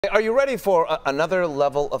Are you ready for another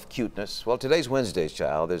level of cuteness? Well, today's Wednesday's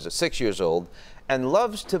child is 6 years old and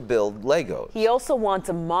loves to build Legos. He also wants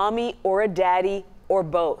a mommy or a daddy or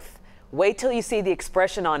both. Wait till you see the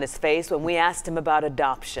expression on his face when we asked him about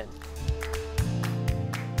adoption.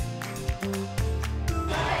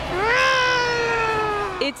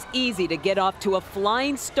 It's easy to get off to a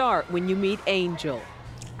flying start when you meet Angel.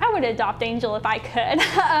 I would adopt Angel if I could.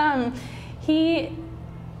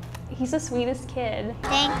 He's the sweetest kid.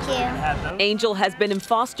 Thank you. Angel has been in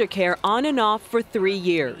foster care on and off for 3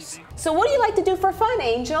 years. So what do you like to do for fun,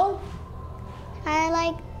 Angel? I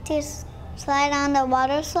like to slide on the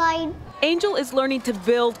water slide. Angel is learning to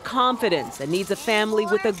build confidence and needs a family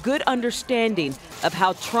with a good understanding of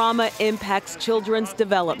how trauma impacts children's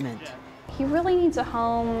development. He really needs a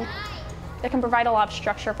home that can provide a lot of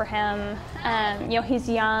structure for him. He's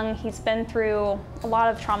young, he's been through a lot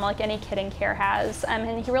of trauma like any kid in care has,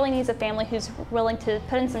 and he really needs a family who's willing to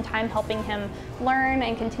put in some time helping him learn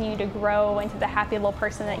and continue to grow into the happy little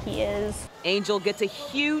person that he is. Angel gets a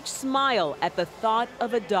huge smile at the thought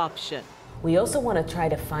of adoption. We also want to try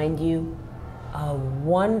to find you a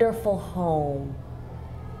wonderful home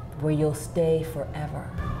where you'll stay forever.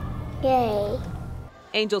 Yay.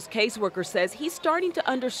 Angel's caseworker says he's starting to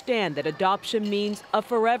understand that adoption means a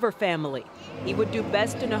forever family. He would do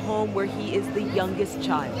best in a home where he is the youngest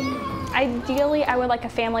child. Ideally, I would like a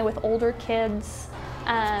family with older kids.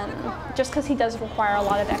 Just because he does require a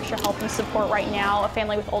lot of extra help and support right now, a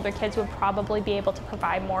family with older kids would probably be able to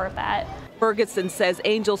provide more of that. Ferguson says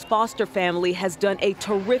Angel's foster family has done a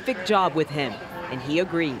terrific job with him, and he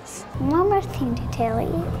agrees. One more thing to tell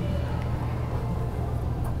you.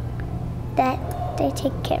 That they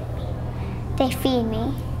take care of me. They feed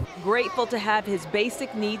me. Grateful to have his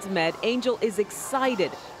basic needs met, Angel is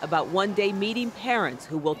excited about one day meeting parents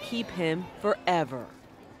who will keep him forever.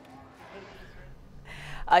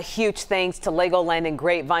 A huge thanks to Legoland and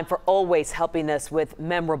Grapevine for always helping us with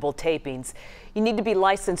memorable tapings. You need to be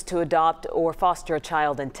licensed to adopt or foster a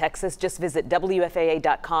child in Texas. Just visit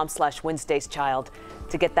WFAA.com/WednesdaysChild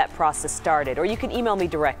to get that process started, or you can email me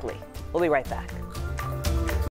directly. We'll be right back.